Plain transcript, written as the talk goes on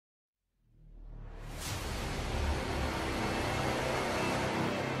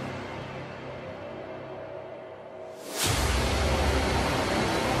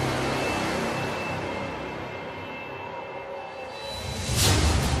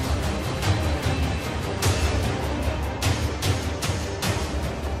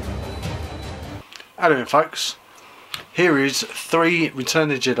Hello folks, here is 3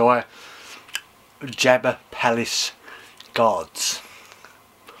 Return of the Jedi Jabba Palace guards.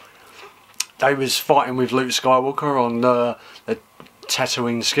 They was fighting with Luke Skywalker on the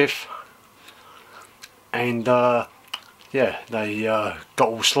Tatooine skiff, and yeah, they got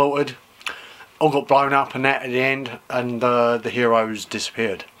all slaughtered, all got blown up and that at the end, and the heroes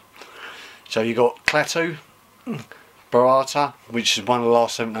disappeared. So you got Klaatu, Barada, which is one of the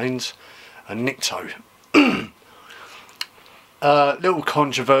last 17s, and Nikto. Little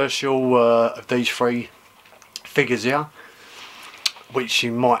controversial of these 3 figures here, which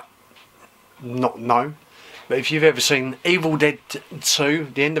you might not know, but if you've ever seen Evil Dead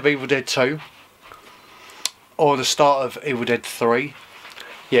 2, the end of Evil Dead 2, or the start of Evil Dead 3,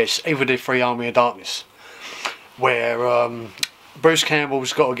 yes, Evil Dead 3 Army of Darkness, where Bruce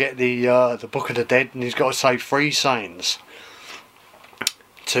Campbell's got to get the Book of the Dead, and he's got to say 3 sayings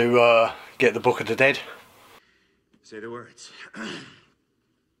to get the Book of the Dead. Say the words.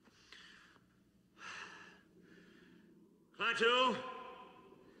 Klaatu,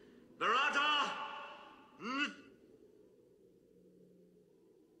 Barada,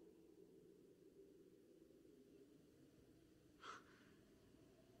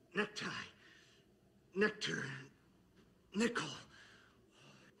 Necktie, Nectar, Nickel.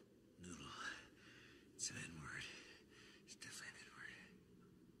 Noodle. It's an N-word. It's definitely an N-word.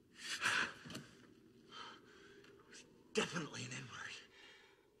 It's definitely an N-word.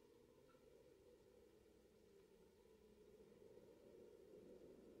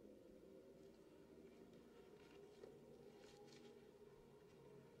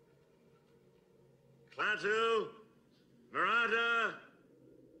 Klaatu, Barada,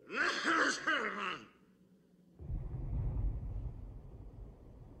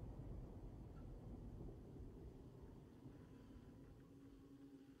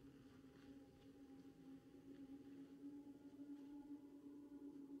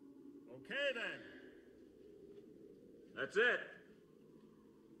 Okay then. That's it.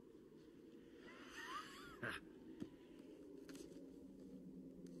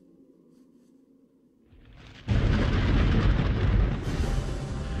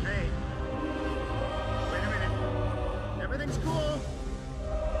 Hey. Wait a minute. Everything's cool.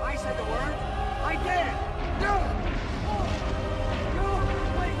 I said the word. I did. No. No.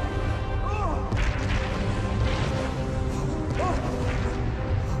 Wait.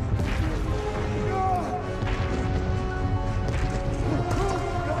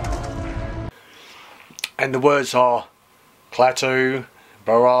 And the words are Klaatu,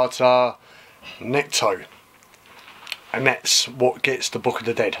 Barada, Nikto, and that's what gets the Book of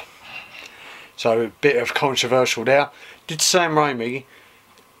the Dead. So a bit of controversial there. Did Sam Raimi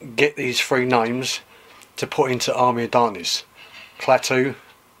get these 3 names to put into Army of Darkness? Klaatu,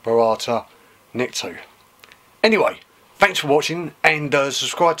 Barada, Nikto. Anyway, thanks for watching, and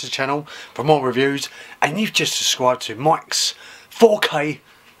subscribe to the channel for more reviews. And you've just subscribed to Mike's 4K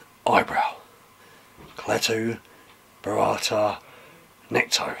Eyebrow. Klaatu, Barada,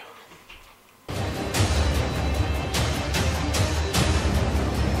 Nikto.